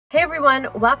Hey everyone,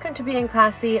 welcome to Being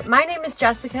Classy. My name is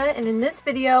Jessica, and in this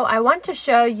video, I want to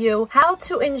show you how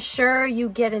to ensure you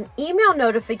get an email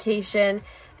notification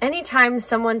anytime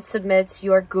someone submits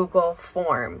your Google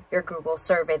form, your Google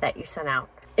survey that you sent out.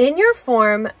 In your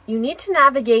form, you need to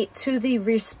navigate to the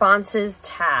Responses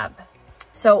tab.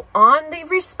 So on the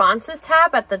Responses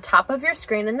tab at the top of your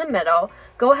screen in the middle,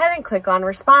 go ahead and click on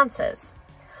Responses.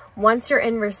 Once you're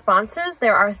in Responses,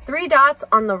 there are 3 dots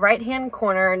on the right-hand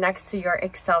corner next to your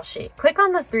Excel sheet. Click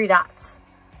on the 3 dots.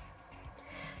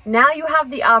 Now you have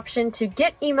the option to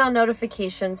get email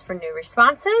notifications for new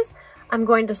responses. I'm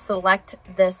going to select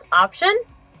this option,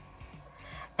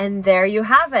 and there you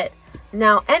have it.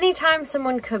 Now, anytime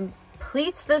someone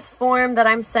completes this form that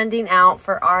I'm sending out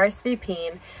for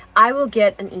RSVPing, I will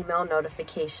get an email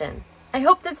notification. I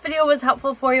hope this video was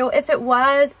helpful for you. If it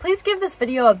was, please give this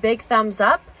video a big thumbs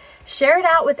up. Share it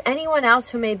out with anyone else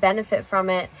who may benefit from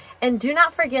it, and do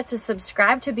not forget to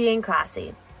subscribe to Being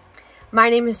Classy. My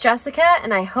name is Jessica,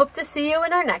 and I hope to see you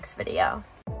in our next video.